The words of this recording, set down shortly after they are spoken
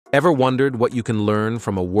Ever wondered what you can learn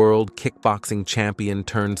from a world kickboxing champion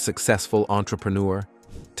turned successful entrepreneur?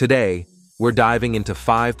 Today, we're diving into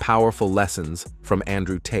 5 powerful lessons from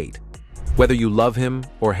Andrew Tate. Whether you love him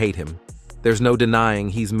or hate him, there's no denying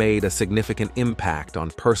he's made a significant impact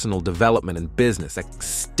on personal development and business.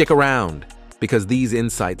 Stick around, because these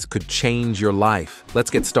insights could change your life.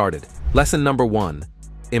 Let's get started. Lesson number 1,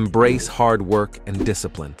 embrace hard work and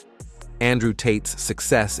discipline. Andrew Tate's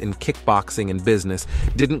success in kickboxing and business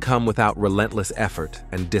didn't come without relentless effort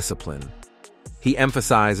and discipline. He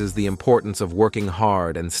emphasizes the importance of working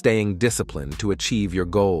hard and staying disciplined to achieve your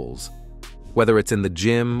goals. Whether it's in the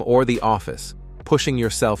gym or the office, pushing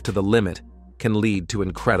yourself to the limit can lead to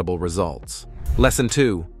incredible results. Lesson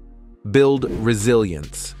 2, build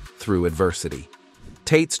resilience through adversity.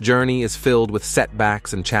 Tate's journey is filled with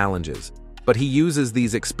setbacks and challenges, but he uses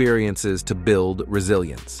these experiences to build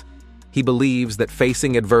resilience. He believes that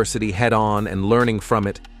facing adversity head-on and learning from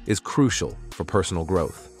it is crucial for personal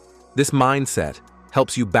growth. This mindset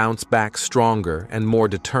helps you bounce back stronger and more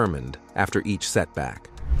determined after each setback.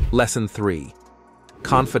 Lesson 3,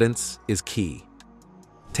 confidence is key.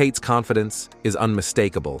 Tate's confidence is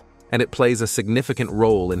unmistakable, and it plays a significant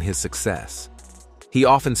role in his success. He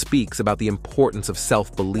often speaks about the importance of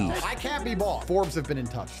self-belief. I can't be bought. Forbes have been in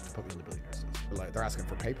touch to put me in the billionaires list. They're asking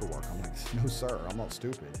for paperwork. I'm like, no, sir, I'm not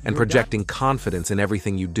stupid. And projecting confidence in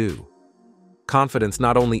everything you do. Confidence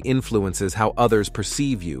not only influences how others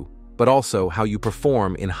perceive you, but also how you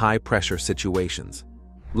perform in high-pressure situations.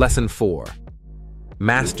 Lesson 4,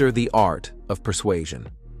 master the art of persuasion.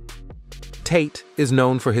 Tate is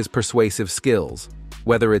known for his persuasive skills,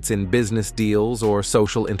 whether it's in business deals or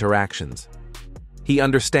social interactions. He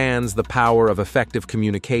understands the power of effective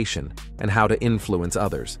communication and how to influence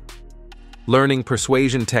others. Learning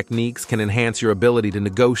persuasion techniques can enhance your ability to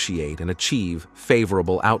negotiate and achieve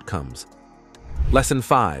favorable outcomes. Lesson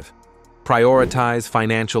 5, prioritize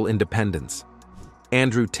financial independence.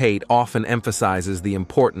 Andrew Tate often emphasizes the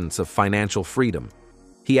importance of financial freedom.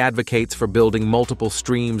 He advocates for building multiple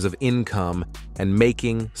streams of income and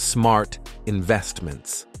making smart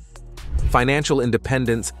investments. Financial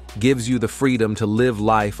independence gives you the freedom to live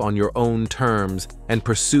life on your own terms and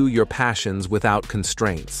pursue your passions without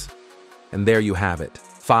constraints. And there you have it,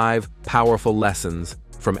 5 powerful lessons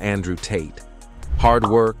from Andrew Tate. Hard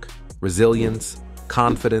work, resilience,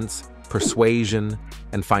 confidence, persuasion,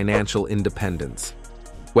 and financial independence.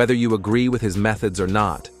 Whether you agree with his methods or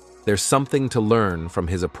not, there's something to learn from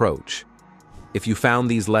his approach. If you found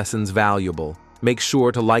these lessons valuable, make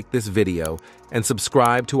sure to like this video and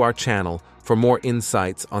subscribe to our channel for more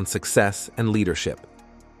insights on success and leadership.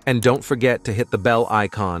 And don't forget to hit the bell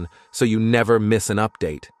icon so you never miss an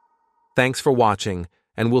update. Thanks for watching,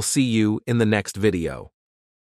 and we'll see you in the next video.